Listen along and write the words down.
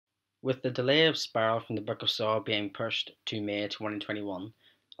With the delay of Spiral from the Book of Saw being pushed to May 2021,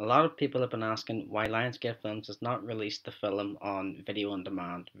 a lot of people have been asking why Lionsgate Films has not released the film on video on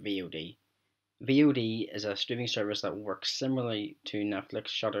demand (VOD). VOD is a streaming service that works similarly to Netflix,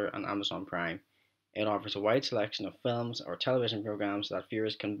 Shudder, and Amazon Prime. It offers a wide selection of films or television programs that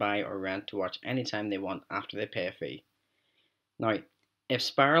viewers can buy or rent to watch anytime they want after they pay a fee. Now, if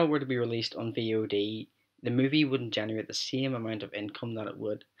Spiral were to be released on VOD, the movie wouldn't generate the same amount of income that it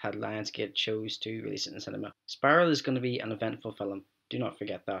would had Lionsgate chose to release it in cinema. Spiral is going to be an eventful film, do not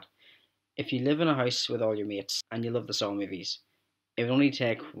forget that. If you live in a house with all your mates and you love the Saw movies, it would only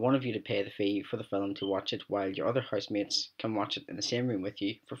take one of you to pay the fee for the film to watch it while your other housemates can watch it in the same room with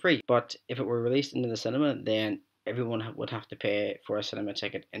you for free. But if it were released into the cinema, then everyone would have to pay for a cinema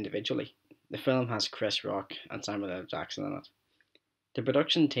ticket individually. The film has Chris Rock and Samuel L. Jackson in it. The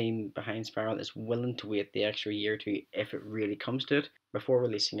production team behind Spiral is willing to wait the extra year or two if it really comes to it before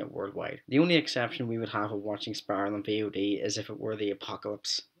releasing it worldwide. The only exception we would have of watching Spiral on VOD is if it were the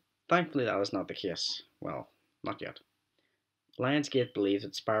apocalypse. Thankfully that is not the case. Well, not yet. Lionsgate believes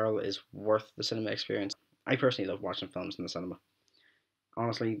that Spiral is worth the cinema experience. I personally love watching films in the cinema.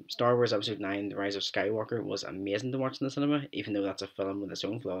 Honestly, Star Wars Episode 9 The Rise of Skywalker was amazing to watch in the cinema, even though that's a film with its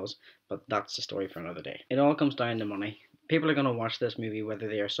own flaws, but that's a story for another day. It all comes down to money. People are going to watch this movie whether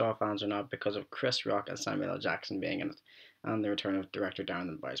they are Saw fans or not because of Chris Rock and Samuel L. Jackson being in it, and the return of director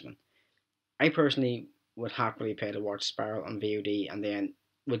Darren Wiseman. I personally would happily pay to watch Spiral on VOD and then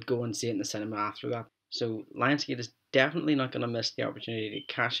would go and see it in the cinema after that. So Lionsgate is definitely not going to miss the opportunity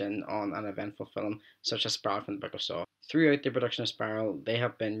to cash in on an eventful film such as Spiral from the Book of Saw. Throughout the production of Spiral, they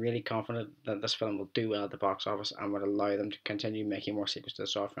have been really confident that this film will do well at the box office and would allow them to continue making more sequels to the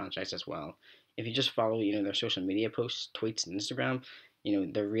Saw franchise as well. If you just follow, their social media posts, tweets, and Instagram,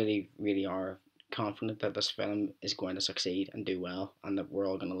 they really are confident that this film is going to succeed and do well, and that we're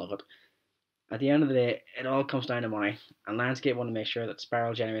all going to love it. At the end of the day, it all comes down to money, and Lionsgate want to make sure that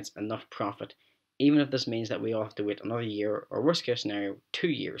Spiral generates enough profit, even if this means that we all have to wait another year, or worst case scenario, 2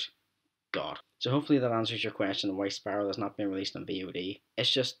 years. God. So hopefully that answers your question on why Spiral has not been released on VOD.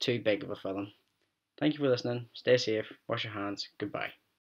 It's just too big of a film. Thank you for listening. Stay safe. Wash your hands. Goodbye.